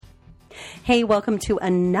Hey, welcome to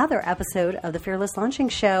another episode of the Fearless Launching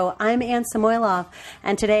Show. I'm Ann Samoilov,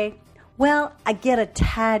 and today, well, I get a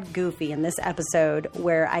tad goofy in this episode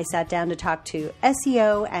where I sat down to talk to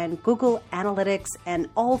SEO and Google Analytics and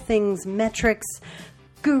all things metrics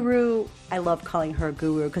guru. I love calling her a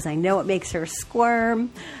guru because I know it makes her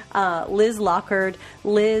squirm. Liz Lockard.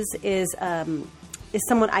 Liz is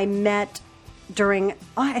someone I met during,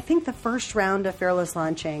 I think, the first round of Fearless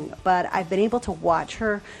Launching, but I've been able to watch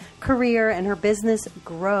her career and her business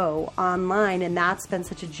grow online, and that's been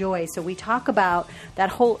such a joy. So we talk about that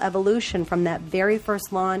whole evolution from that very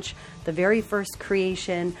first launch, the very first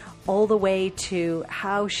creation, all the way to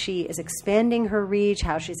how she is expanding her reach,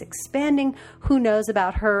 how she's expanding who knows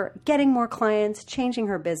about her, getting more clients, changing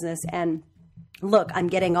her business. And look, I'm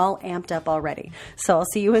getting all amped up already. So I'll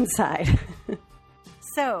see you inside.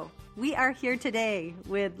 So we are here today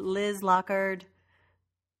with Liz Lockard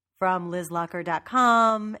from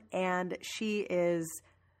lizlockard.com, and she is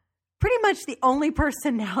pretty much the only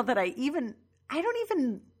person now that I don't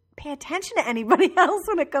even pay attention to anybody else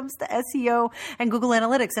when it comes to SEO and Google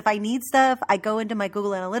Analytics. If I need stuff, I go into my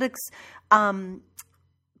Google Analytics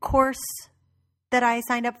course that I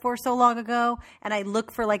signed up for so long ago, and I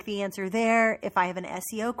look for like the answer there. If I have an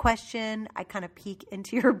SEO question, I kind of peek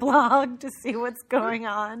into your blog to see what's going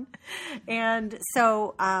on. And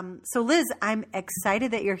so Liz, I'm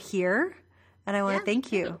excited that you're here, and I want to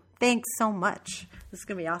thank you. Thanks so much. This is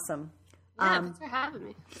going to be awesome. Yeah, thanks for having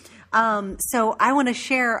me. So I want to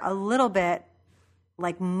share a little bit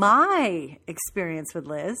like my experience with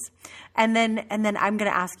Liz, and then I'm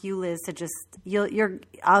going to ask you, Liz, to just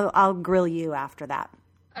I'll grill you after that.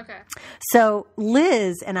 Okay. So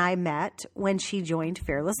Liz and I met when she joined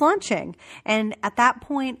Fearless Launching, and at that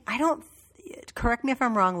point, correct me if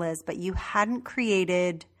I'm wrong, Liz, but you hadn't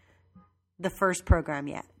created the first program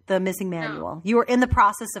yet, the missing manual. No. You were in the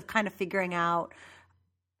process of kind of figuring out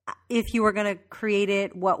if you were going to create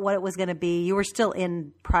it, what it was going to be. You were still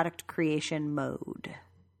in product creation mode.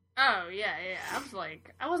 Oh, yeah.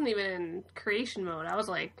 I wasn't even in creation mode. I was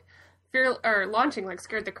like, launching like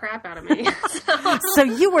scared the crap out of me. So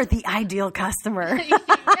you were the ideal customer.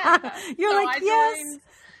 Yeah. You're so like, I yes. joined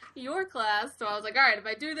your class. So I was like, all right, if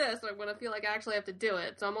I do this, I'm going to feel like I actually have to do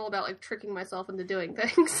it. So I'm all about like tricking myself into doing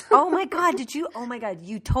things. Oh my God. Did you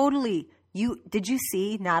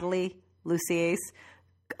see Natalie Lucier's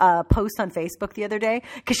post on Facebook the other day?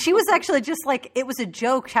 Because she was actually just like, it was a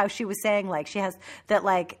joke how she was saying like she has that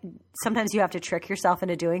like sometimes you have to trick yourself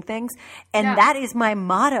into doing things, and that is my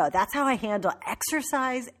motto. That's how I handle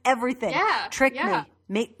exercise, everything. Trick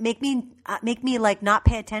me, make me like not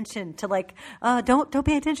pay attention to like don't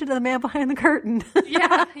pay attention to the man behind the curtain.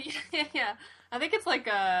 yeah. I think it's like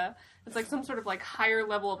some sort of like higher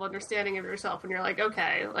level of understanding of yourself when you're like,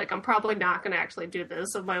 okay, like I'm probably not going to actually do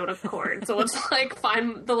this of my own accord. So let's like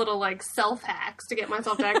find the little like self hacks to get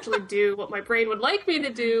myself to actually do what my brain would like me to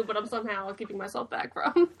do, but I'm somehow keeping myself back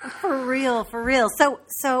from. For real.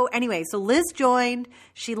 So anyway, so Liz joined.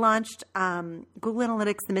 She launched Google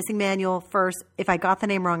Analytics, the missing manual first. If I got the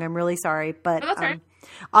name wrong, I'm really sorry, but that's right.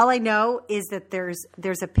 All I know is that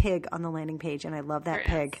there's a pig on the landing page, and I love that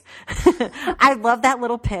pig. I love that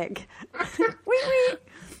little pig. Wee.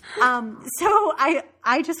 So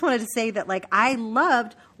I just wanted to say that like I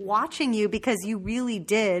loved watching you because you really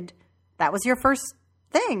did. That was your first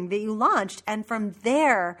thing that you launched, and from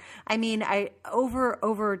there, I mean,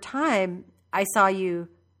 over time, I saw you.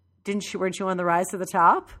 Weren't you on the rise to the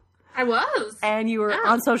top? I was, and you were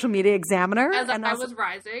on Social Media Examiner, and I was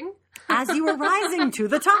rising. As you were rising to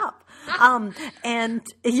the top. And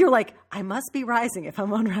you're like, I must be rising if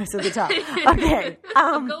I'm on Rise to the Top. Okay.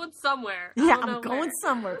 I'm going somewhere. I'm going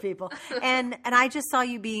somewhere, people. And I just saw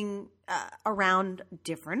you being around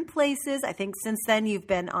different places. I think since then you've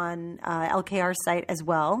been on LKR's site as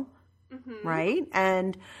well. Mm-hmm. Right?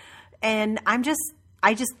 And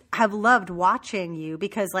I just have loved watching you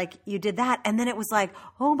because like you did that, and then it was like,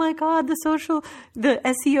 oh my God, the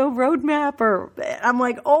SEO roadmap, or I'm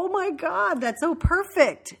like, oh my God, that's so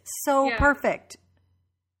perfect. Perfect.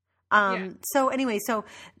 So anyway, so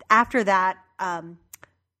after that,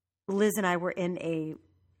 Liz and I were in a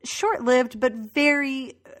short-lived, but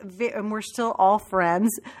very, and we're still all friends,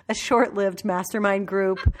 a short-lived mastermind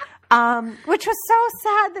group which was so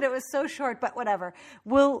sad that it was so short, but whatever.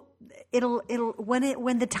 It'll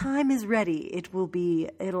when the time is ready,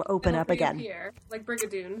 it'll open up again. Like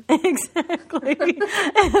Brigadoon. Exactly.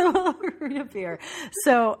 It'll reappear.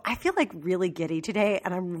 So I feel like really giddy today,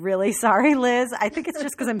 and I'm really sorry, Liz. I think it's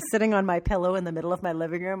just because I'm sitting on my pillow in the middle of my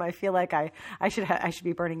living room. I feel like I should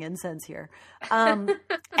be burning incense here, and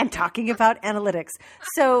talking about analytics.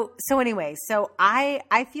 So anyway,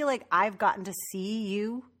 I feel like I've gotten to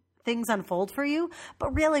see things unfold for you,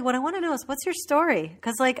 but really what I want to know is what's your story?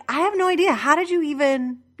 Because I have no idea. How did you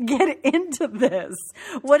even get into this?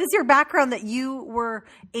 What is your background that you were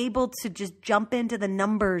able to just jump into the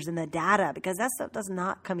numbers and the data? Because that stuff does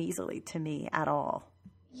not come easily to me at all.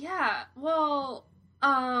 Yeah, well,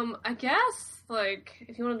 I guess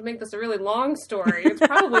if you wanted to make this a really long story, it's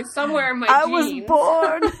probably somewhere in my genes. I was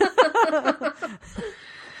born.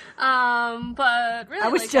 But really, I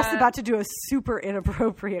was just about to do a super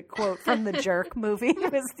inappropriate quote from the Jerk movie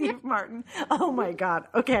with Steve Martin. Oh my God.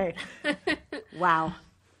 Okay. Wow.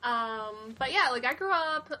 But yeah, I grew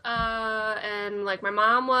up, and my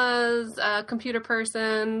mom was a computer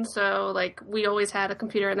person. So we always had a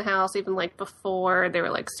computer in the house, even before they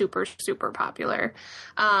were super, super popular.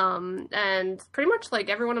 And pretty much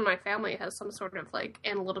everyone in my family has some sort of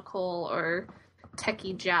analytical or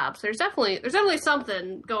techie job. So there's definitely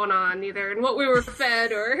something going on, either in what we were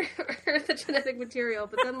fed or the genetic material.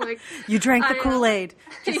 But then you drank the Kool-Aid.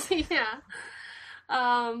 Yeah.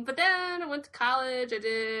 But then I went to college. I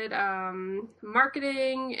did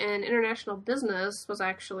marketing and international business was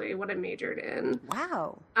actually what I majored in.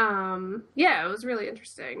 Wow. Yeah, it was really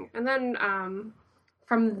interesting. And then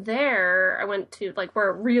from there, I went to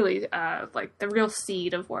where really the real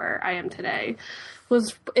seed of where I am today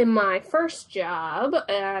was in my first job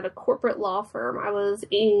at a corporate law firm. I was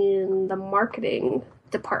in the marketing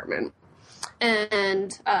department,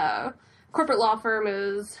 and corporate law firm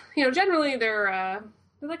is, generally they're a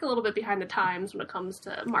little bit behind the times when it comes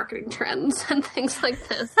to marketing trends and things like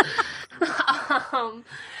this.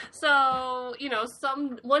 So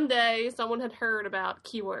one day someone had heard about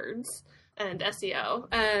keywords and SEO,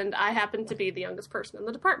 and I happened to be the youngest person in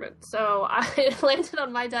the department. So I landed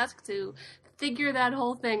on my desk to figure that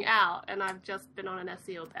whole thing out, and I've just been on an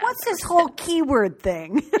SEO path. What's this whole keyword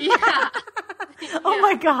thing? Yeah. Oh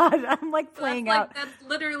my God, I'm playing out. That's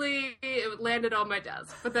literally, it landed on my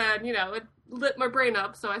desk, but then, it lit my brain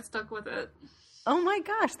up, so I stuck with it. Oh my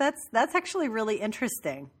gosh, that's actually really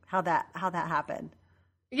interesting how that happened.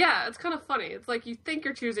 Yeah, it's kind of funny. It's you think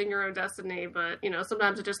you're choosing your own destiny, but,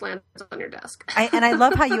 sometimes it just lands on your desk. And I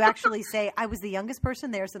love how you actually say, I was the youngest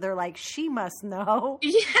person there, so they're she must know.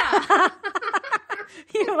 Yeah.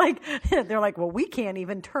 They're well, we can't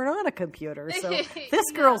even turn on a computer, so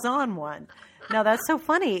this girl's on one. No, that's so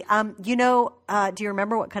funny. Do you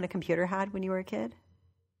remember what kind of computer you had when you were a kid?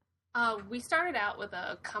 We started out with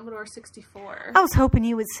a Commodore 64. I was hoping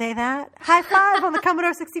you would say that. High five on the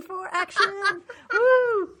Commodore 64 action.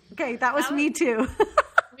 Woo! Okay, that was me too.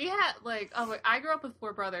 We had I grew up with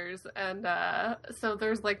 4 brothers, and so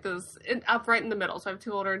there's this up right in the middle. So I have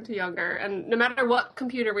 2 older and 2 younger, and no matter what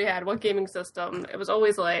computer we had, what gaming system, it was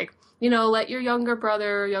always let your younger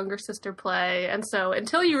brother or younger sister play. And so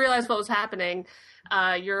until you realized what was happening,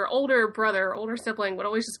 your older brother, older sibling would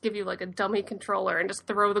always just give you a dummy controller and just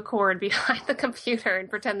throw the cord behind the computer and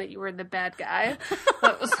pretend that you were the bad guy.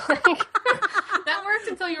 That was that worked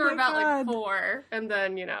until you were about 4, and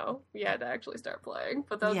then you had to actually start playing.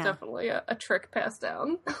 But that was definitely a trick passed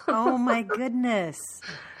down. Oh my goodness,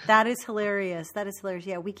 that is hilarious.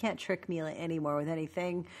 Yeah, we can't trick Mila anymore with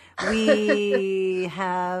anything. She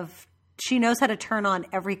knows how to turn on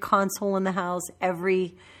every console in the house,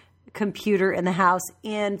 every computer in the house,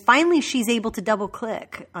 and finally she's able to double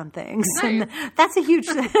click on things. Nice. And that's a huge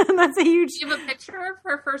Do you have a picture of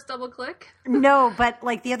her first double click? No, but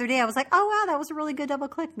the other day I was oh wow, that was a really good double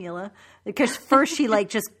click, Mila, because first she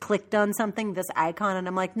just clicked on something, this icon, and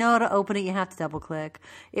I'm no, to open it you have to double click.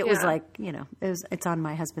 It was it's on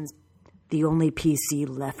my husband's, the only PC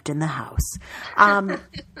left in the house.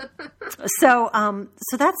 So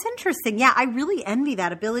that's interesting. Yeah, I really envy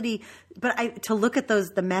that ability, but to look at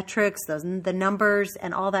the metrics, the numbers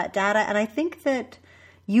and all that data. And I think that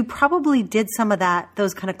you probably did some of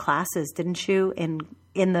those kind of classes, didn't you, in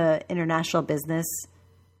the international business?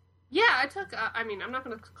 Yeah, I took, I'm not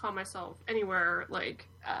going to call myself anywhere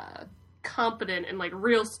competent in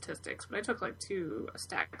real statistics, but I took 2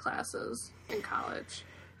 stat classes in college.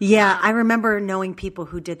 Yeah, I remember knowing people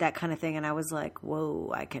who did that kind of thing, and I was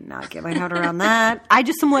whoa, I cannot get my head around that. I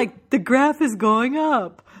just am the graph is going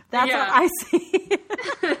up. That's what I see.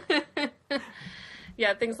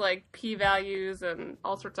 Yeah, things like p-values and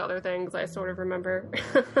all sorts of other things I sort of remember.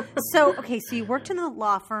 So you worked in the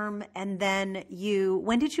law firm, and then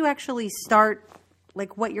when did you actually start,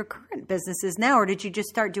 like, what your current business is now, or did you just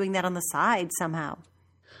start doing that on the side somehow?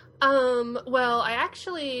 Well, I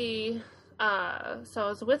actually, so I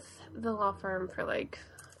was with the law firm for like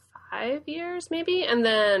 5 years maybe, and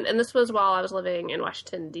this was while I was living in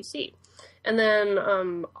Washington, D.C. And then,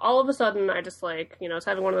 all of a sudden I just was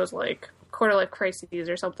having one of those quarter life crises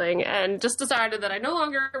or something, and just decided that I no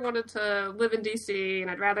longer wanted to live in DC and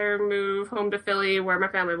I'd rather move home to Philly where my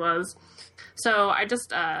family was. So I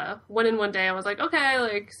just went in one day. I was like,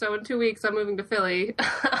 okay, so in 2 weeks I'm moving to Philly.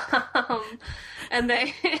 And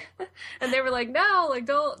they were like, no,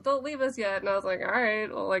 don't leave us yet. And I was like, all right,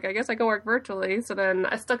 well, I guess I can work virtually. So then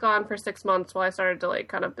I stuck on for 6 months while I started to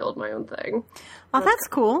kind of build my own thing. Oh, that's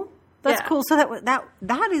cool. That's cool. So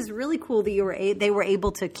that is really cool that they were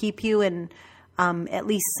able to keep you in at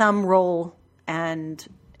least some role, and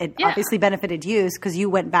it obviously benefited you because you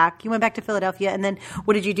went back to Philadelphia. And then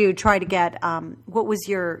what did you do? Try to get what was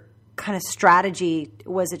your kind of strategy?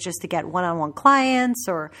 Was it just to get one-on-one clients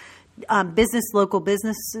or local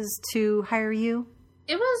businesses to hire you?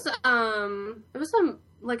 It was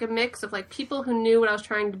a mix of people who knew what I was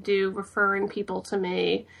trying to do, referring people to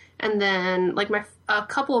me. And then a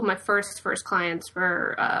couple of my first clients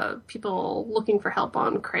were people looking for help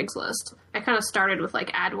on Craigslist. I kind of started with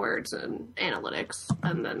AdWords and analytics,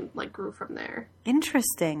 and then grew from there.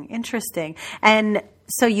 Interesting. And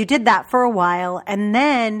so you did that for a while, and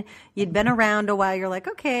then you'd been around a while. You're like,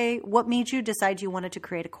 okay, what made you decide you wanted to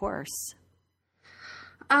create a course?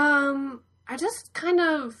 I just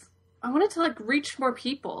I wanted to reach more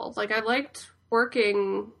people. I liked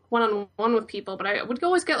working one-on-one with people, but I would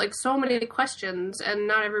always get so many questions, and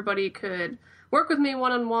not everybody could work with me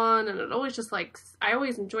one-on-one. And it always just I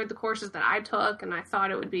always enjoyed the courses that I took, and I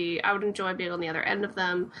thought I would enjoy being on the other end of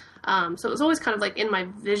them. So it was always kind of in my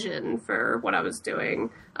vision for what I was doing.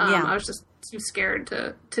 I was just too scared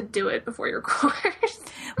to do it before your course.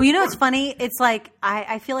 Well, it's funny. It's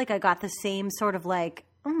I feel like I got the same sort of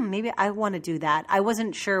maybe I want to do that. I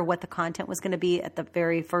wasn't sure what the content was going to be at the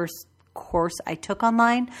very first course I took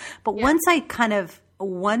online. But once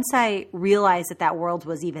I realized that world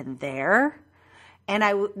was even there, and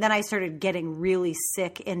then I started getting really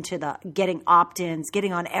sick into getting opt-ins,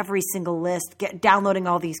 getting on every single list, downloading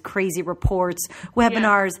all these crazy reports,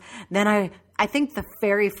 webinars. Then I think the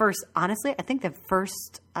very first, honestly, the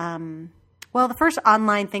first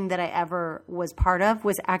online thing that I ever was part of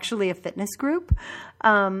was actually a fitness group.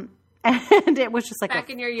 And it was just back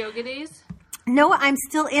in your yoga days? No, I'm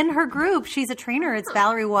still in her group. She's a trainer. It's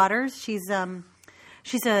Valerie Waters. She's a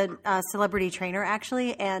celebrity trainer,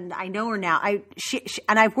 actually, and I know her now.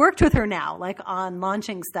 And I've worked with her now, on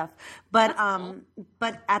launching stuff. But cool.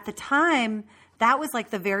 But at the time, that was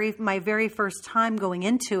my very first time going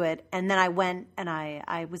into it. And then I went and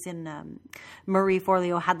I was in Marie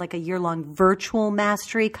Forleo had a year-long virtual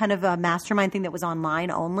mastery, kind of a mastermind thing that was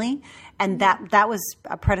online only, and that was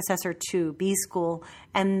a predecessor to B School.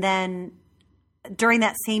 And then during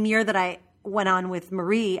that same year that I went on with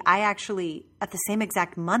Marie, I actually, at the same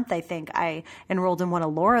exact month, I think, I enrolled in one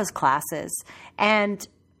of Laura's classes. And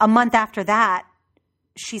a month after that,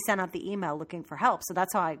 she sent out the email looking for help. So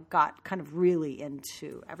that's how I got kind of really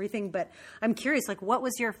into everything. But I'm curious, what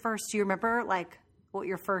was your first, do you remember, what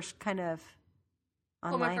your first kind of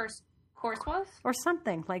online? What my first course was? Or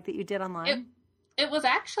something that you did online? It was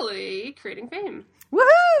actually Creating Fame.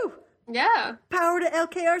 Woohoo! Yeah. Power to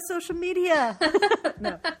LKR social media.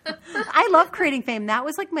 No. I love Creating Fame. That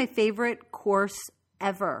was my favorite course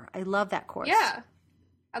ever. I love that course. Yeah.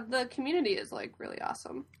 The community is really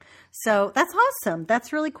awesome. So that's awesome.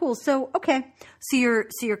 That's really cool. So, okay. So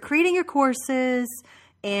you're creating your courses,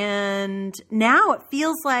 and now it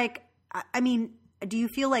feels do you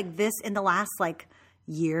feel like this in the last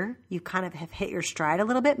year, you kind of have hit your stride a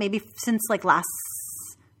little bit, maybe since last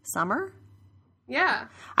summer? Yeah.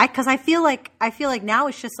 Because I feel like now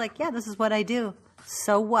it's just this is what I do.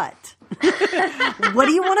 So what? What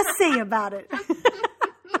do you want to say about it?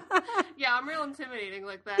 Yeah, I'm real intimidating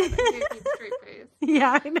like that. I can't keep a straight face.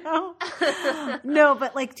 Yeah, I know. No,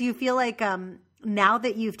 but do you feel now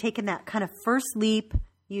that you've taken that kind of first leap,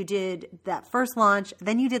 you did that first launch,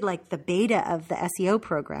 then you did the beta of the SEO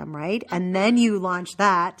program, right? And then you launched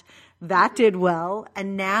that did well,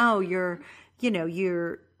 and now you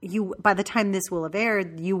by the time this will have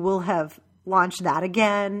aired, you will have launched that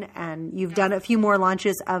again, and you've done a few more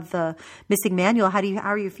launches of the Missing Manual. How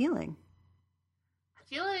are you feeling? I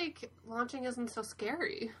feel like launching isn't so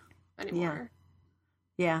scary anymore.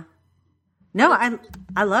 Yeah. No,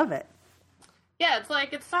 I love it. Yeah, it's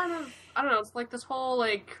like, it's kind of, I don't know, it's like this whole,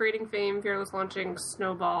 like, creating fame, fearless launching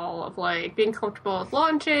snowball of, like, being comfortable with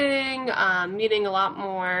launching, meeting a lot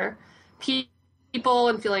more people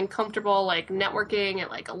and feeling comfortable, like, networking at,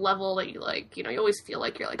 like, a level that you, like, you know, you always feel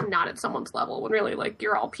like you're, like, not at someone's level when really, like,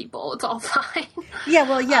 you're all people. It's all fine. Yeah,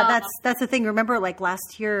 well, yeah, that's the thing. Remember, like,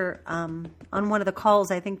 last year, on one of the calls,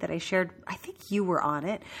 I think that I shared, I think you were on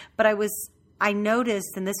it, but I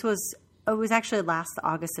noticed, and it was actually last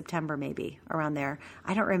August, September, maybe around there.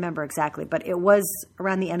 I don't remember exactly, but it was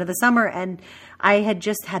around the end of the summer. And I had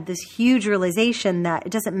just had this huge realization that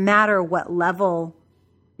it doesn't matter what level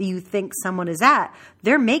you think someone is at.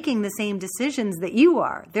 They're making the same decisions that you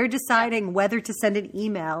are. They're deciding whether to send an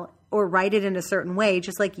email or write it in a certain way,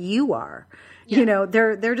 just like you are. Yeah. You know,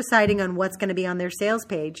 they're deciding on what's going to be on their sales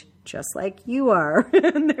page, just like you are.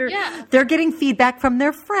 They're getting feedback from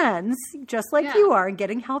their friends, just like you are, and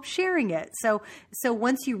getting help sharing it. So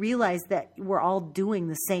once you realize that we're all doing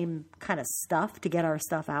the same kind of stuff to get our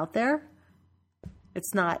stuff out there,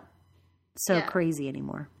 it's not so crazy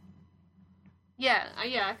anymore. Yeah,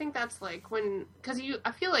 I think that's like because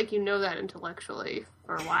I feel like you know that intellectually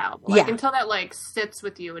for a while, but like until that like sits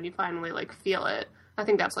with you and you finally like feel it, I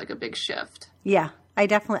think that's like a big shift. Yeah, I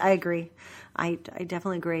agree. I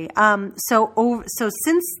definitely agree. So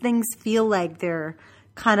since things feel like they're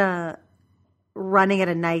kind of running at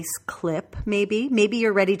a nice clip, maybe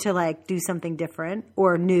you're ready to like do something different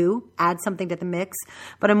or new, add something to the mix.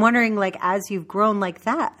 But I'm wondering, like, as you've grown like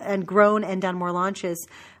that and done more launches,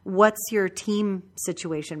 what's your team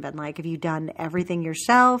situation been like? Have you done everything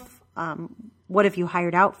yourself? What have you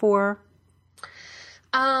hired out for?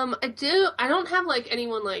 I don't have like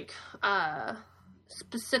anyone like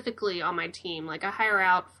specifically on my team. Like I hire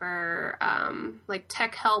out for like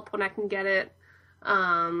tech help when I can get it.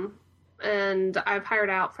 And I've hired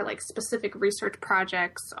out for like specific research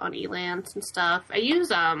projects on Elance and stuff. I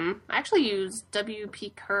actually use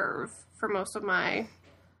WP Curve for most of my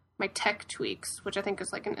tech tweaks, which I think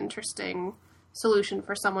is like an interesting solution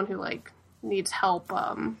for someone who like needs help,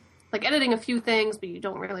 like editing a few things, but you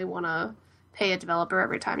don't really want to pay a developer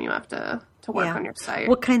every time you have to work on your site.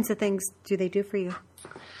 What kinds of things do they do for you?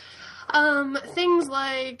 Things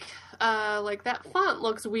like that font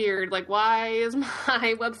looks weird. Like, why is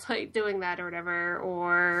my website doing that or whatever?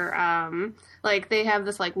 Or, like they have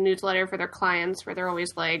this like newsletter for their clients where they're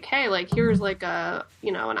always like, hey, like here's like an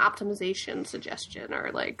optimization suggestion,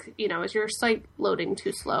 or like, is your site loading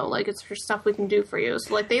too slow? Like it's for stuff we can do for you.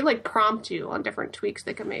 So like they like prompt you on different tweaks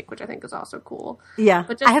they can make, which I think is also cool. Yeah.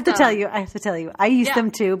 But just, I have to tell you, I use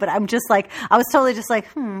them too, but I'm just like, I was totally just like,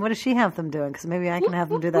 what does she have them doing? Cause maybe I can have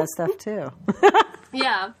them do that stuff too.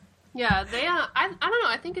 Yeah. Yeah, they, I don't know,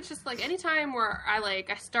 I think it's just, like, anytime where I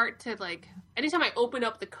start to, like, anytime I open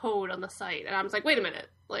up the code on the site, and I'm just like, wait a minute,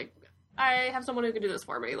 like, I have someone who can do this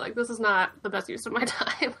for me, like, this is not the best use of my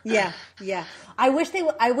time. Yeah. I wish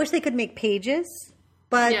they could make pages,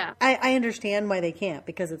 but I understand why they can't,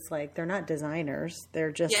 because it's like, they're not designers,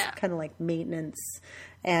 they're just kind of like maintenance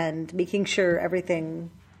and making sure everything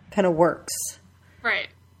kind of works. Right.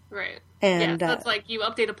 And so it's like, you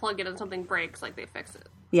update a plugin and something breaks, like, they fix it.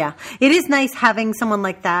 Yeah. It is nice having someone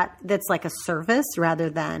like that that's like a service rather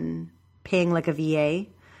than paying like a VA.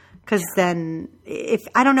 Because then,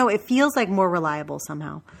 it feels like more reliable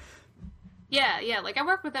somehow. Yeah. Like, I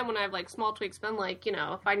work with them when I have, like, small tweaks. Then, like,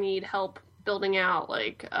 if I need help building out,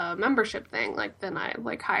 like, a membership thing, like, then I,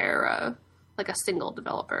 like, hire a single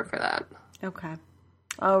developer for that. Okay.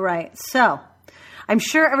 All right. So, I'm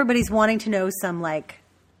sure everybody's wanting to know some, like,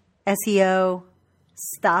 SEO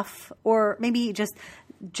stuff, or maybe just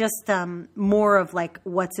more of like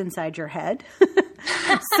what's inside your head.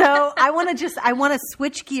 So I want to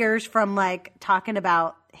switch gears from like talking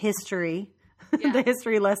about history, the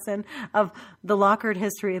history lesson of the Lockard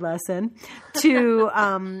history lesson, to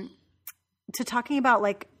talking about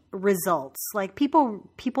like results, like people,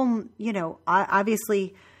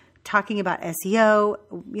 obviously talking about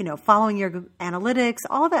SEO, following your analytics,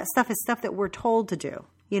 all of that stuff is stuff that we're told to do,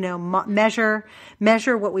 measure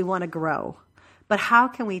what we want to grow. But how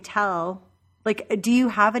can we tell, like, do you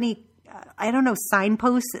have any,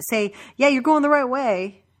 signposts that say, yeah, you're going the right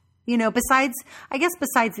way? Besides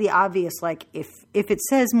the obvious, like if it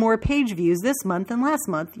says more page views this month than last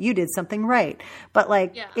month, you did something right. But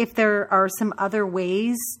like, if there are some other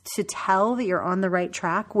ways to tell that you're on the right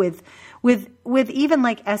track with even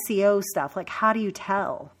like SEO stuff, like how do you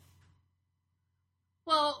tell?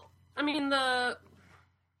 Well, I mean,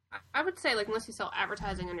 I would say, like, unless you sell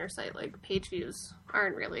advertising on your site, like, page views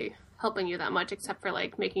aren't really helping you that much, except for,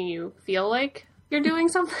 like, making you feel like you're doing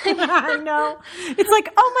something. I know. It's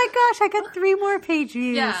like, oh my gosh, I got 3 more page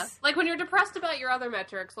views. Yeah. Like when you're depressed about your other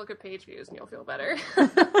metrics, look at page views and you'll feel better.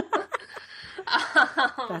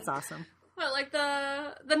 That's awesome. But like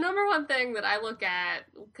the number one thing that I look at,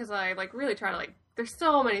 because I like really try to like, there's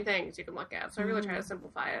so many things you can look at, so I really try to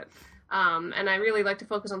simplify it. And I really like to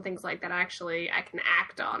focus on things like that actually I can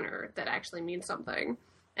act on or that actually mean something.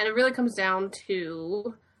 And it really comes down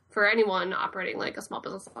to, for anyone operating like a small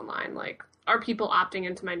business online, like, are people opting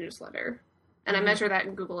into my newsletter? And I measure that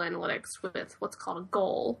in Google Analytics with what's called a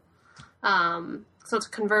goal. So it's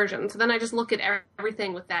conversion. So then I just look at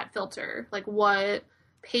everything with that filter. Like, what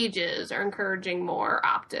pages are encouraging more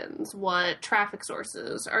opt-ins? What traffic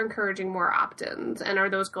sources are encouraging more opt-ins? And are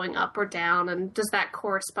those going up or down? And does that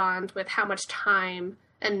correspond with how much time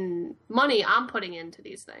and money I'm putting into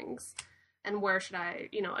these things? And where should I,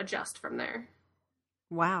 adjust from there?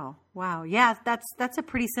 Wow. Yeah, that's a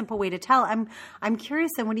pretty simple way to tell. I'm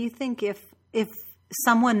curious, and what do you think if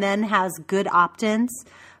someone then has good opt-ins,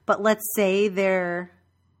 but let's say their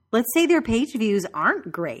page views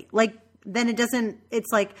aren't great? Like, then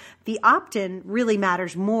it's like the opt-in really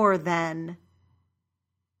matters more than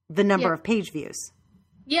the number of page views.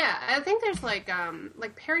 Yeah, I think there's like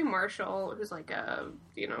Perry Marshall, who's like a,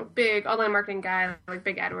 big online marketing guy, like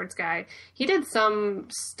big AdWords guy. He did some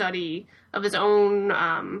study of his own,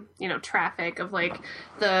 traffic of like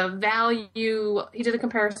the value. He did a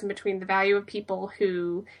comparison between the value of people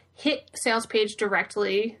who hit sales page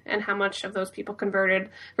directly and how much of those people converted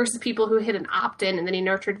versus people who hit an opt-in and then he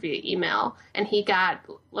nurtured via email. And he got,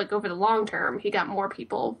 like, over the long term, he got more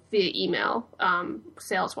people via email,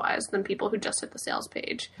 sales-wise, than people who just hit the sales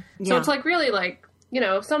page. Yeah. So it's like really like,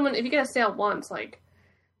 if you get a sale once, like,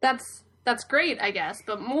 that's great, I guess.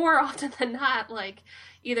 But more often than not, like,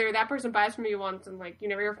 either that person buys from you once and, like, you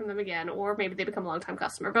never hear from them again, or maybe they become a long-time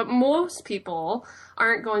customer. But most people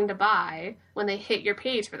aren't going to buy when they hit your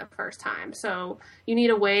page for the first time. So you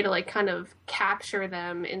need a way to, like, kind of capture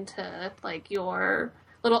them into, like, your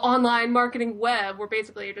little online marketing web where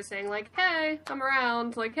basically you're just saying, like, hey, I'm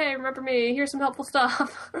around. Like, hey, remember me. Here's some helpful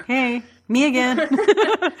stuff. Hey, me again.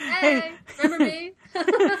 Hey, remember me?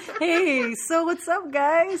 Hey, so what's up,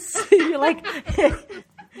 guys? You're like...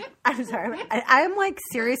 I'm sorry. I'm like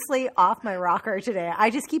seriously off my rocker today. I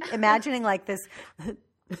just keep imagining like this,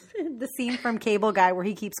 the scene from Cable Guy where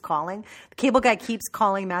he keeps calling. The Cable Guy keeps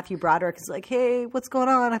calling Matthew Broderick. He's like, hey, what's going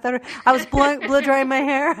on? I thought I was blow drying my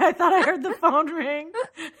hair. I thought I heard the phone ring.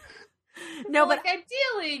 No, but like,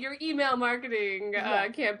 ideally, your email marketing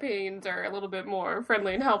campaigns are a little bit more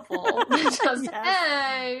friendly and helpful. Just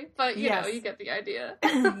hey, but you know, you get the idea.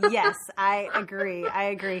 Yes, I agree.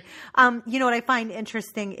 What I find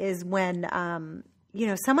interesting is when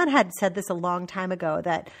someone had said this a long time ago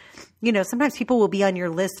that, sometimes people will be on your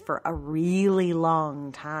list for a really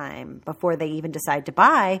long time before they even decide to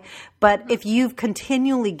buy. But if you've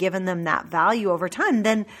continually given them that value over time,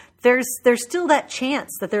 then there's still that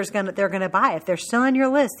chance that they're going to buy. If they're still on your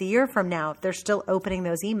list a year from now, if they're still opening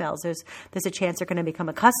those emails, there's a chance they're going to become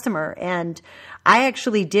a customer. And I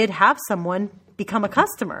actually did have someone become a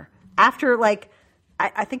customer after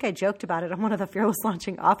I think I joked about it on one of the Fearless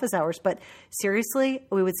Launching office hours, but seriously,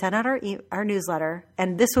 we would send out our newsletter,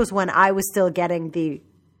 and this was when I was still getting the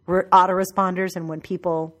autoresponders and when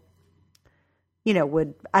people,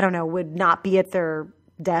 would not be at their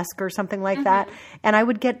desk or something like that. And I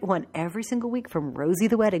would get one every single week from Rosie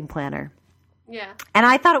the Wedding Planner. Yeah. And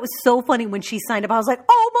I thought it was so funny when she signed up. I was like,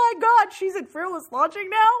 oh my God, she's at Fearless Launching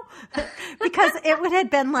now? Because it would have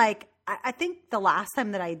been like, I think the last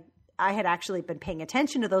time that I had actually been paying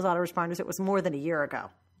attention to those autoresponders, it was more than a year ago.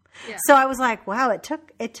 Yeah. So I was like, wow, it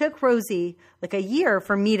took Rosie like a year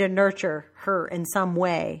for me to nurture her in some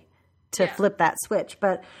way to flip that switch.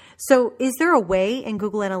 But so is there a way in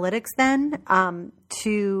Google Analytics then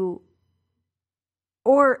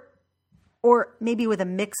or maybe with a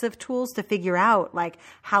mix of tools to figure out like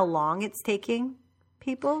how long it's taking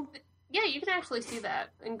people? Yeah, you can actually see that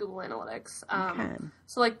in Google Analytics.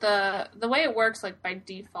 So like the way it works, like by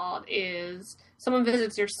default, is someone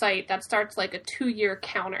visits your site, that starts like a 2-year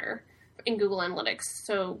counter in Google Analytics.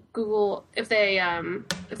 So Google, if they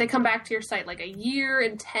come back to your site like a year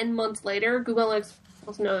and 10 months later, Google Analytics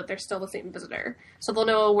will know that they're still the same visitor. So they'll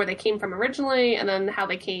know where they came from originally and then how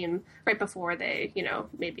they came right before they,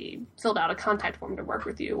 maybe filled out a contact form to work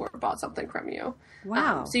with you or bought something from you.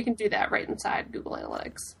 Wow. So you can do that right inside Google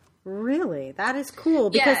Analytics. Really? That is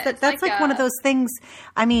cool because that's like one of those things.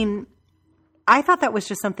 I mean, I thought that was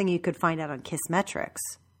just something you could find out on Kissmetrics,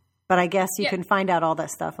 but I guess you can find out all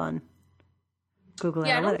that stuff on. Google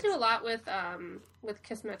Yeah, Analytics. I don't do a lot with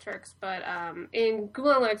KISS metrics, but in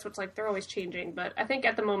Google Analytics, it's like they're always changing. But I think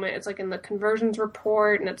at the moment it's like in the conversions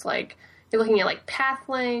report, and it's like you're looking at like path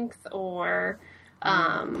length or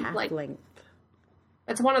path like length.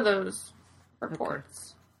 It's one of those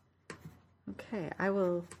reports. Okay, I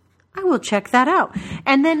will check that out.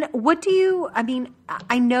 And then what do you, I mean,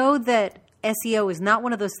 I know that SEO is not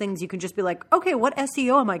one of those things you can just be like, okay, what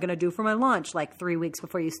SEO am I going to do for my launch like 3 weeks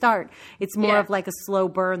before you start? It's more of like a slow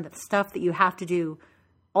burn, the stuff that you have to do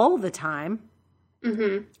all the time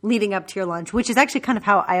leading up to your launch, which is actually kind of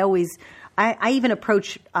how I even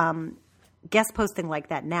approach guest posting like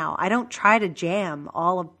that now. I don't try to jam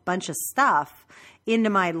a bunch of stuff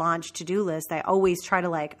into my launch to-do list. I always try to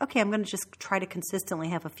like, okay, I'm going to just try to consistently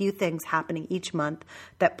have a few things happening each month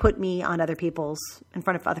that put me on in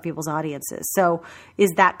front of other people's audiences. So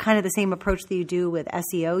is that kind of the same approach that you do with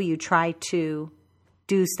SEO? You try to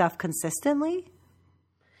do stuff consistently?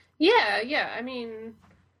 Yeah. I mean,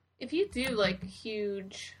 if you do like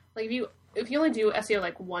huge, like if you only do SEO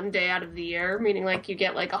like one day out of the year, meaning like you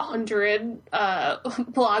get like 100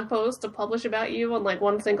 blog posts to publish about you on like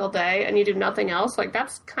one single day, and you do nothing else, like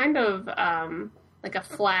that's kind of like a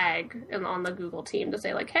flag on the Google team to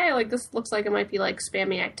say like, hey, like this looks like it might be like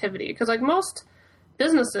spammy activity, because like most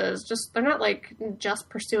businesses they're not like just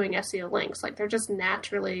pursuing SEO links, like they're just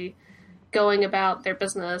naturally going about their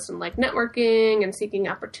business and like networking and seeking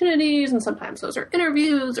opportunities. And sometimes those are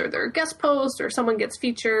interviews or they're guest posts or someone gets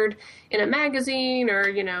featured in a magazine or,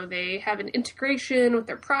 they have an integration with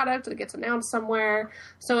their product that gets announced somewhere.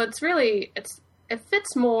 So it's really, it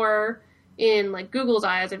fits more in like Google's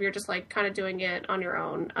eyes if you're just like kind of doing it on your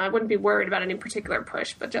own. I wouldn't be worried about any particular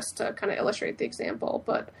push, but just to kind of illustrate the example.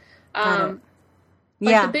 But the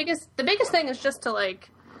biggest thing is just to like,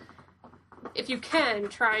 if you can,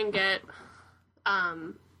 try and get,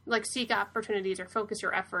 like seek opportunities or focus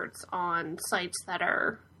your efforts on sites that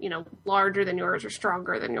are, larger than yours or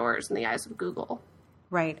stronger than yours in the eyes of Google.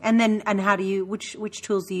 Right. And how do you, which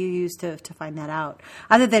tools do you use to find that out?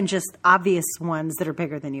 Other than just obvious ones that are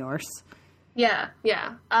bigger than yours? Yeah.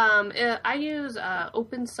 I use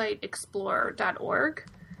opensiteexplorer.org.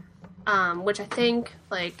 Which I think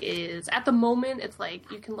like is at the moment it's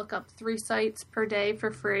like you can look up 3 sites per day for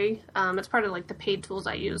free. It's part of like the paid tools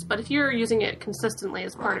I use. But if you're using it consistently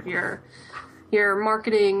as part of your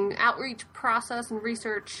marketing outreach process and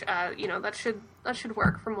research, that should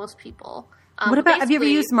work for most people. What about, have you ever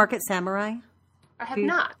used Market Samurai? I have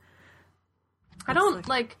not. I don't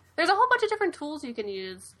like. There's a whole bunch of different tools you can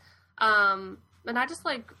use. And I just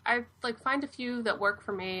I find a few that work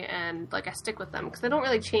for me, and like I stick with them because they don't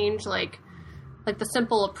really change like the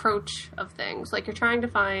simple approach of things. Like you're trying to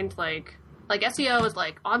find like SEO is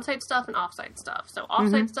like on-site stuff and off-site stuff. So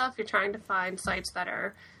off-site stuff, you're trying to find sites that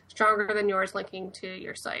are stronger than yours linking to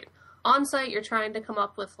your site. On-site, you're trying to come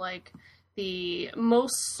up with like the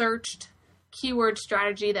most searched keyword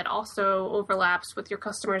strategy that also overlaps with your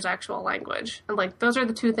customer's actual language. And like those are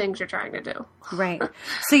the 2 things you're trying to do. Right.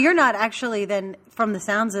 So you're not actually then, from the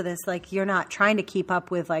sounds of this, like you're not trying to keep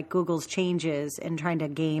up with like Google's changes and trying to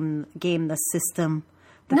game the system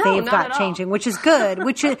that they've got changing, which is good,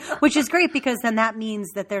 which is great, because then that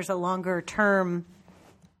means that there's a longer term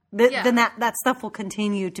then that stuff will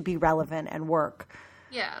continue to be relevant and work.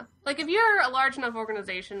 Yeah. Like if you're a large enough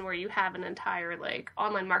organization where you have an entire like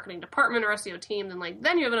online marketing department or SEO team,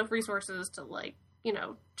 then you have enough resources to like,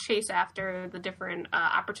 chase after the different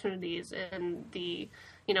opportunities in the,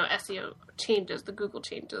 SEO changes, the Google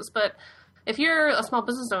changes. But if you're a small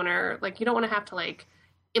business owner, like you don't want to have to like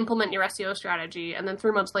implement your SEO strategy and then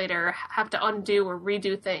 3 months later have to undo or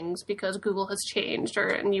redo things because Google has changed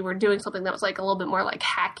and you were doing something that was like a little bit more like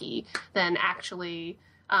hacky than actually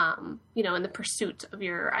in the pursuit of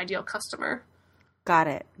your ideal customer. Got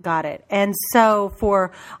it. And so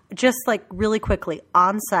for just like really quickly,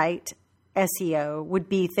 on-site SEO would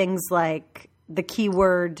be things like the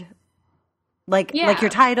keyword, like your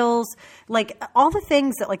titles, like all the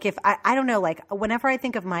things that like, if I don't know, like whenever I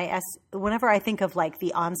think of like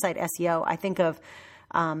the on-site SEO, I think of,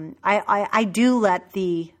 I do let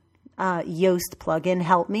the Yoast plugin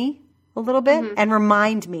help me a little bit and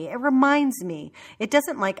remind me. It reminds me. It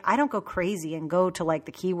doesn't like, I don't go crazy and go to like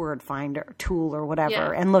the keyword finder tool or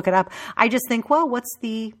whatever and look it up. I just think, well, what's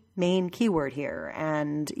the main keyword here?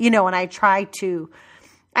 And, and I try to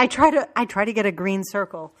get a green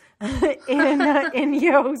circle in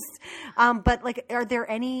Yoast. But like, are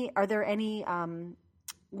there any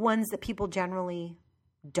ones that people generally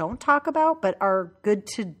don't talk about, but are good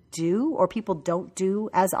to do or people don't do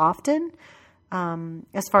as often?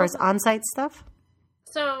 As far as on-site stuff?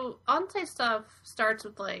 So on-site stuff starts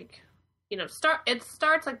with like it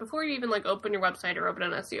starts like before you even like open your website or open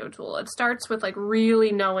an SEO tool. It starts with like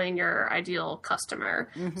really knowing your ideal customer.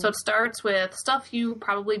 So it starts with stuff you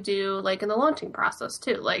probably do like in the launching process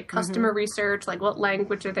too, like customer research, like what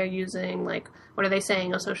language are they using, like what are they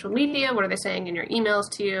saying on social media, what are they saying in your emails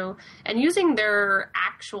to you, and using their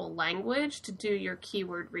actual language to do your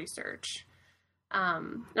keyword research.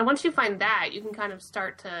 And once you find that, you can kind of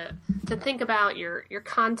start to think about your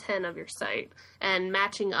content of your site and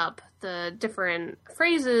matching up the different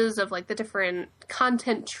phrases of like the different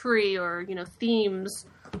content tree or, themes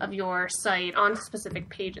of your site on specific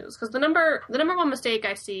pages. Because the number one mistake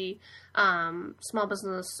I see small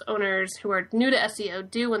business owners who are new to SEO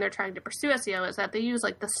do when they're trying to pursue SEO is that they use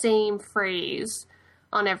like the same phrase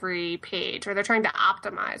on every page, or they're trying to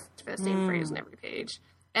optimize for the same phrase on every page.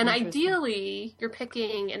 And ideally, you're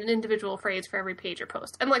picking an individual phrase for every page or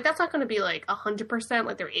post. And, like, that's not going to be, like, 100%.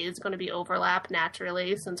 Like, there is going to be overlap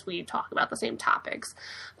naturally since we talk about the same topics.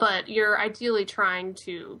 But you're ideally trying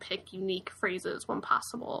to pick unique phrases when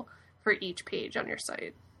possible for each page on your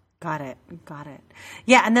site. Got it.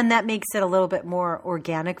 Yeah, and then that makes it a little bit more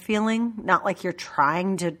organic feeling, not like you're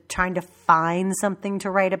trying to find something to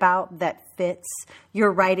write about that fits.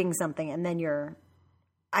 You're writing something, and then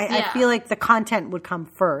I feel like the content would come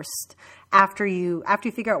first after you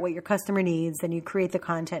figure out what your customer needs, then you create the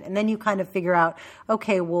content, and then you kind of figure out,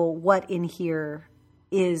 okay, well, what in here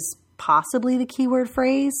is possibly the keyword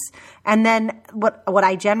phrase. And then what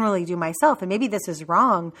I generally do myself, and maybe this is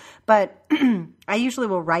wrong, but I usually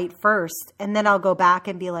will write first, and then I'll go back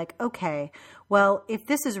and be like, okay, well, if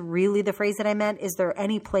this is really the phrase that I meant, is there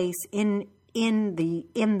any place in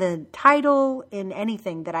the title, in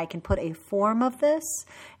anything that I can put a form of this?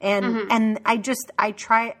 And I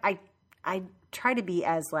try to be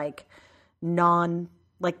as like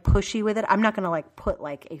pushy with it. I'm not going to like put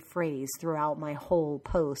like a phrase throughout my whole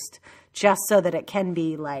post just so that it can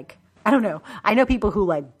be like, I don't know. I know people who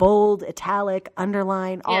like bold, italic,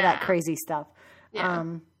 underline, all that crazy stuff. Yeah.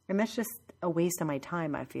 And that's just a waste of my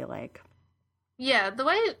time, I feel like. Yeah. The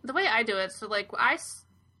way I do it. So like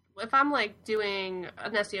if I'm like doing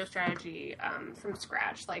an SEO strategy from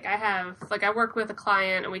scratch, like I work with a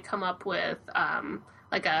client and we come up with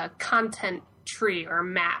like a content tree or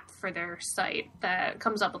map for their site that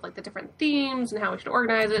comes up with like the different themes and how we should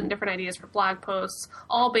organize it and different ideas for blog posts,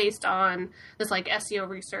 all based on this like SEO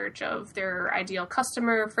research of their ideal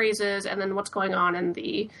customer phrases and then what's going on in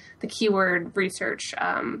the keyword research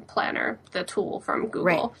planner, the tool from Google.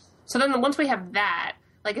 Right. So then once we have that,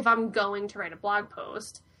 like if I'm going to write a blog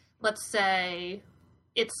post, let's say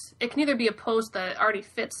it can either be a post that already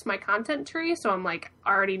fits my content tree, so I'm like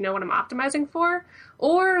already know what I'm optimizing for,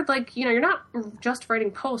 or like, you're not just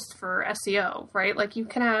writing posts for SEO, right? Like you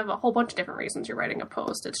can have a whole bunch of different reasons you're writing a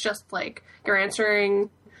post. It's just like you're answering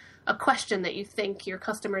a question that you think your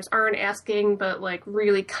customers aren't asking, but like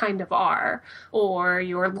really kind of are, or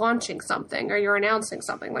you're launching something, or you're announcing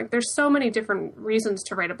something. Like there's so many different reasons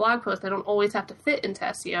to write a blog post. They don't always have to fit into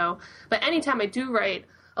SEO, but anytime I do write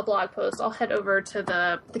a blog post, I'll head over to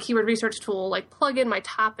the keyword research tool, like plug in my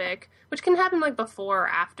topic, which can happen like before or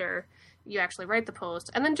after you actually write the post,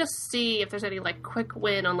 and then just see if there's any like quick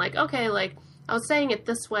win on like, okay, like I was saying it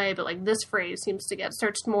this way, but like this phrase seems to get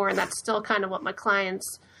searched more, and that's still kind of what my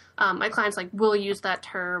clients like will use that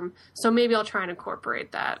term, so maybe I'll try and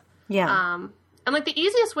incorporate that. Yeah. And like the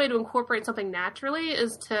easiest way to incorporate something naturally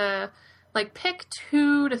is to like pick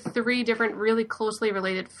 2 to 3 different really closely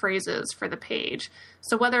related phrases for the page.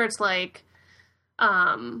 So whether it's like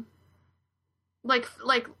and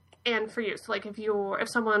for you, so like if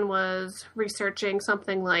someone was researching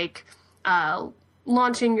something like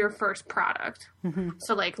launching your first product. Mm-hmm.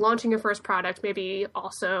 So like launching your first product, maybe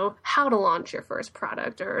also how to launch your first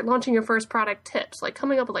product, or launching your first product tips, like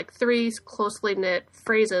coming up with like 3 closely knit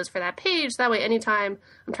phrases for that page. That way, anytime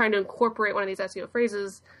I'm trying to incorporate one of these SEO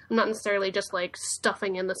phrases, I'm not necessarily just like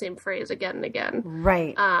stuffing in the same phrase again and again.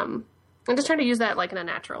 Right. I'm just trying to use that like in a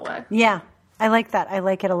natural way. Yeah. I like that. I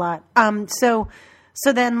like it a lot. So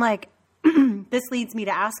then like, this leads me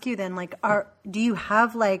to ask you then, like, do you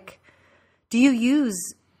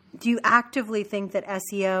actively think that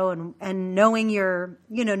SEO and knowing your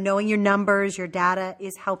numbers, your data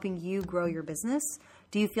is helping you grow your business?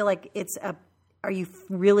 Do you feel like are you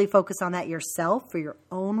really focused on that yourself for your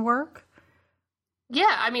own work?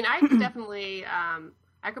 Yeah. I mean, I could definitely,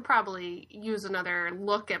 I could probably use another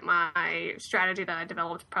look at my strategy that I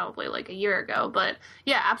developed probably like a year ago, but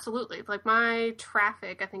yeah, absolutely. Like my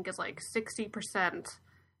traffic, I think is like 60%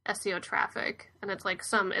 SEO traffic, and it's like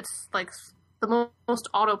the most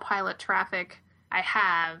autopilot traffic I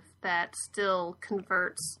have that still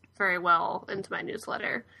converts very well into my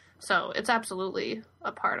newsletter. So it's absolutely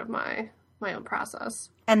a part of my own process.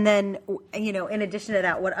 And then, you know, in addition to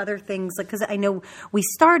that, what other things, like, because I know we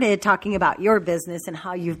started talking about your business and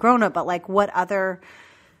how you've grown up, but like what other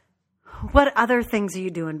things are you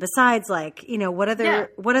doing besides, like, you know, what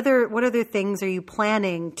other things are you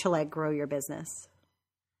planning to like grow your business?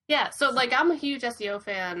 Yeah, so like I'm a huge SEO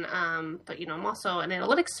fan, but you know, I'm also an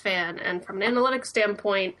analytics fan, and from an analytics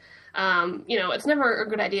standpoint, you know, it's never a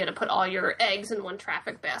good idea to put all your eggs in one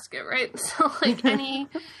traffic basket, right? So like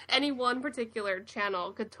any one particular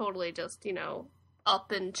channel could totally just, you know,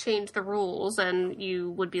 up and change the rules, and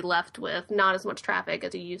you would be left with not as much traffic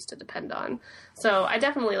as you used to depend on. So I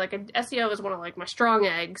definitely like SEO is one of like my strong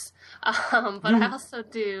eggs, but I also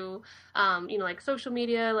do, you know, like social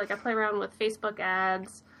media, like I play around with Facebook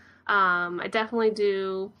ads. I definitely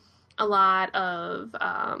do a lot of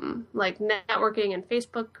like networking and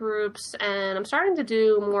Facebook groups, and I'm starting to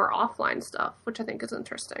do more offline stuff, which I think is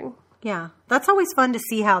interesting. Yeah, that's always fun to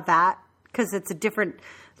see how that, because it's a different,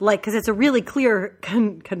 like, because it's a really clear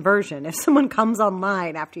conversion. If someone comes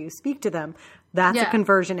online after you speak to them, that's a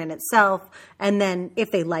conversion in itself. And then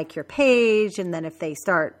if they like your page, and then if they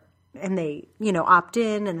start and they, you know, opt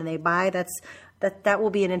in and then they buy, that will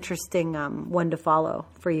be an interesting one to follow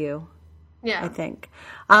for you. Yeah, I think.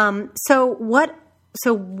 So what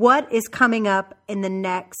is coming up in the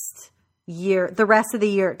next year, the rest of the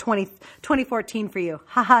year, 2014 for you?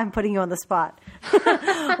 Haha, I'm putting you on the spot.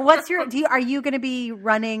 Are you going to be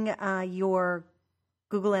running your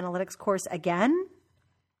Google Analytics course again?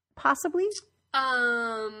 Possibly?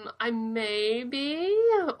 I may be,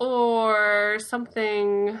 or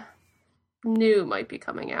something new might be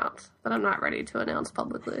coming out that I'm not ready to announce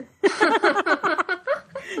publicly.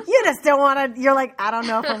 You just don't want to, you're like, I don't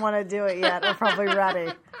know if I want to do it yet. I'm probably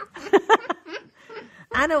ready.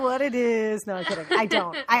 I know what it is. No, I'm kidding. I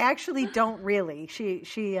don't. I actually don't really.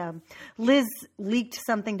 Liz leaked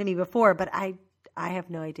something to me before, but I have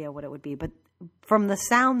no idea what it would be. But from the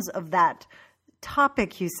sounds of that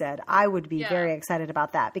topic you said, I would be very excited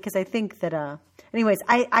about that, because I think that, anyways,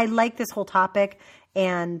 I like this whole topic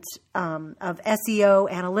and of SEO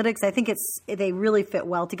analytics. I think they really fit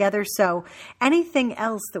well together. So anything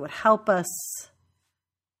else that would help us,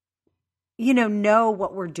 you know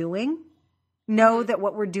what we're doing, know that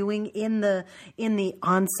what we're doing in the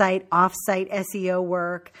on-site, off-site SEO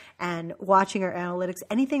work and watching our analytics,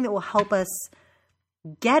 anything that will help us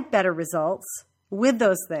get better results with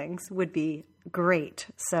those things would be great.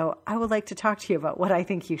 So I would like to talk to you about what I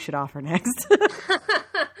think you should offer next.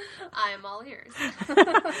 I am all ears.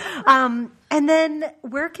 And then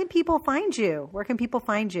where can people find you?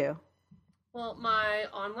 Well, my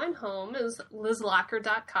online home is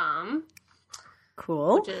lizlockard.com.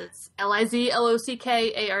 Cool. Which is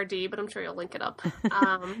LIZLOCKARD, but I'm sure you'll link it up.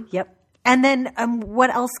 Yep. And then what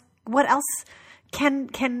else can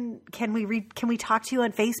we read? Can we talk to you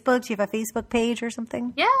on Facebook? Do you have a Facebook page or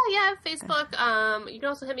something? Yeah, I have Facebook. You can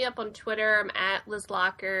also hit me up on Twitter. I'm at Liz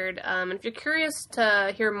Lockard. And if you're curious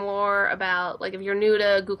to hear more about, like, if you're new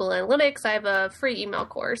to Google Analytics, I have a free email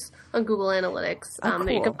course on Google Analytics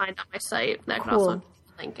that you can find on my site. That I can also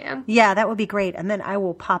link in. Yeah, that would be great. And then I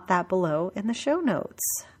will pop that below in the show notes.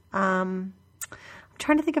 I'm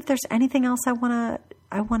trying to think if there's anything else I want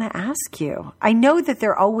to ask you. I know that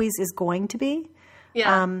there always is going to be.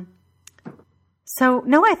 Yeah. So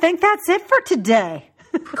no, I think that's it for today.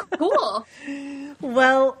 Cool.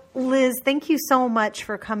 Well, Liz, thank you so much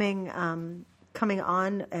for coming on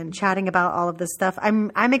and chatting about all of this stuff.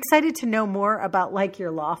 I'm excited to know more about, like,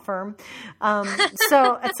 your law firm.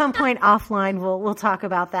 So at some point offline, we'll talk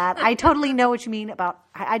about that. I totally know what you mean about.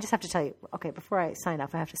 I just have to tell you. Okay, before I sign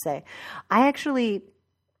off, I have to say,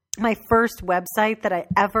 my first website that I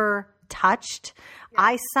ever touched,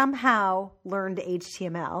 I somehow learned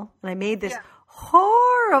HTML, and I made this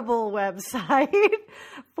horrible website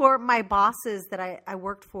for my bosses that I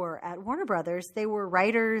worked for at Warner Brothers. They were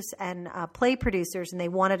writers and play producers, and they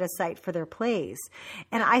wanted a site for their plays.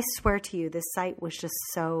 And I swear to you, this site was just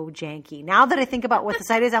so janky. Now that I think about what the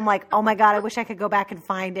site is, I'm like, oh my God, I wish I could go back and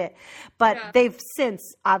find it. But they've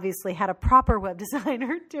since obviously had a proper web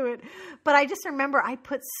designer do it. But I just remember I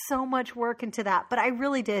put so much work into that. But I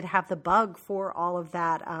really did have the bug for all of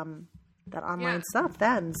that online stuff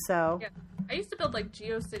then. So I used to build, like,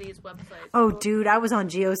 GeoCities websites. Oh, dude, I was on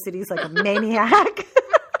GeoCities like a maniac.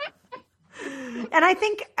 And I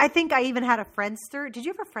think I even had a Friendster. Did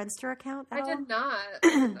you have a Friendster account at all? I did not.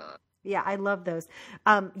 Yeah, I love those.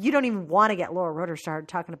 You don't even want to get Laura Roeder started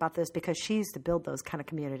talking about this, because she used to build those kind of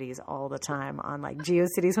communities all the time on, like,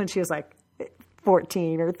 GeoCities when she was like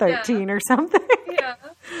 14 or 13 or something. Yeah.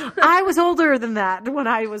 Yeah. I was older than that when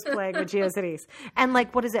I was playing with GeoCities. And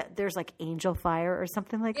like, what is it? There's like Angel Fire or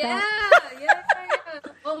something like that. Yeah.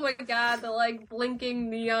 Oh my god, the like blinking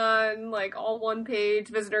neon, like all one page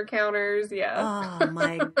visitor counters. Yeah. Oh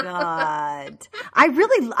my God. I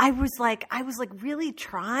was like really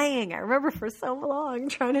trying. I remember for so long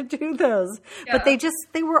trying to do those, but they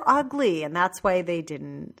were ugly, and that's why they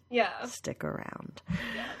didn't stick around.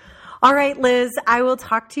 Yeah. All right, Liz, I will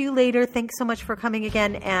talk to you later. Thanks so much for coming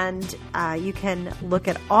again. And you can look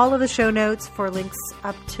at all of the show notes for links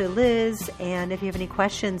up to Liz. And if you have any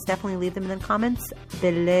questions, definitely leave them in the comments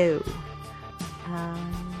below.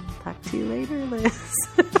 Talk to you later, Liz.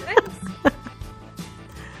 Thanks.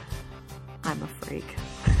 I'm a freak.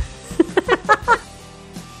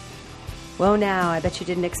 Well, now, I bet you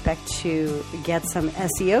didn't expect to get some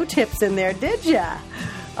SEO tips in there, did ya?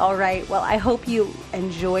 All right. Well, I hope you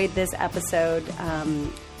enjoyed this episode.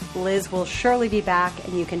 Liz will surely be back,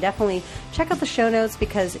 and you can definitely check out the show notes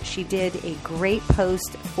because she did a great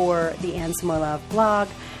post for the Anne Samoilov blog,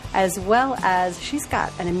 as well as she's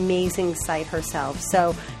got an amazing site herself.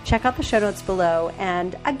 So check out the show notes below.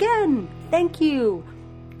 And again, thank you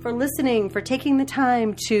for listening, for taking the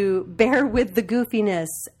time to bear with the goofiness.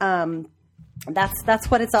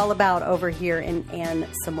 That's what it's all about over here in Anne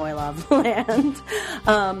Samoilov land.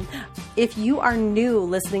 If you are new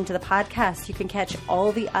listening to the podcast, you can catch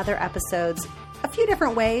all the other episodes a few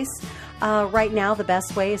different ways. Right now, the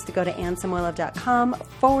best way is to go to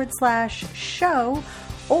annesamoilov.com/show,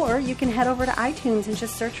 or you can head over to iTunes and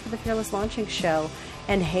just search for the Fearless Launching Show.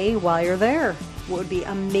 And hey, while you're there, it would be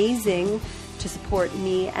amazing to support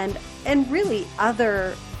me and really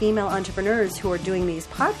other female entrepreneurs who are doing these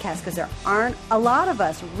podcasts, because there aren't a lot of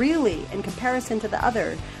us really in comparison to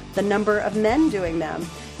the number of men doing them,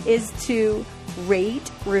 is to rate,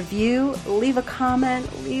 review, leave a comment,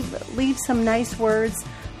 leave some nice words,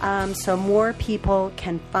 so more people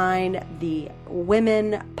can find the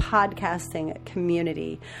women podcasting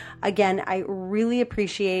community. Again, I really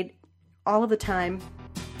appreciate all of the time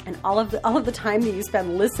and all of the time that you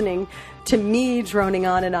spend listening to me droning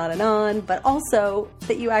on and on and on, but also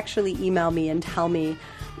that you actually email me and tell me,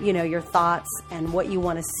 your thoughts and what you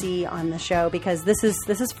want to see on the show, because this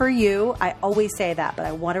is for you. I always say that, but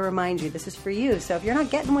I want to remind you, this is for you. So if you're not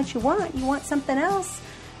getting what you want something else,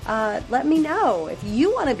 let me know. If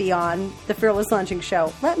you want to be on the Fearless Launching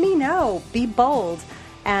Show, let me know. Be bold.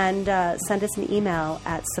 And send us an email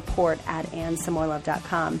at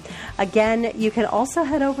support@annesamoilov.com. Again, you can also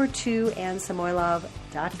head over to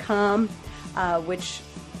annesamoilov.com, which,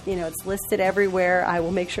 it's listed everywhere. I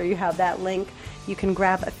will make sure you have that link. You can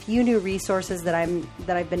grab a few new resources that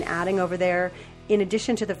I've been adding over there. In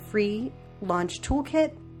addition to the free launch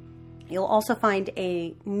toolkit, you'll also find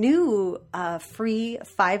a new free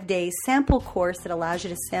 5-day sample course that allows you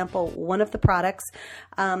to sample one of the products.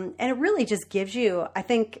 And it really just gives you, I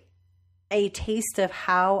think, a taste of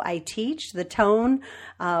how I teach, the tone,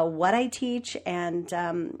 what I teach, and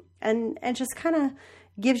just kind of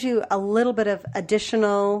gives you a little bit of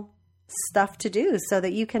additional stuff to do so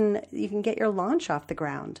that you can get your launch off the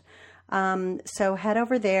ground. So head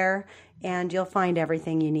over there and you'll find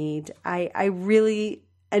everything you need. I really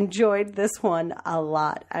enjoyed this one a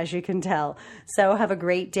lot, as you can tell. So have a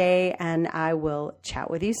great day, and I will chat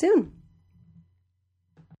with you soon.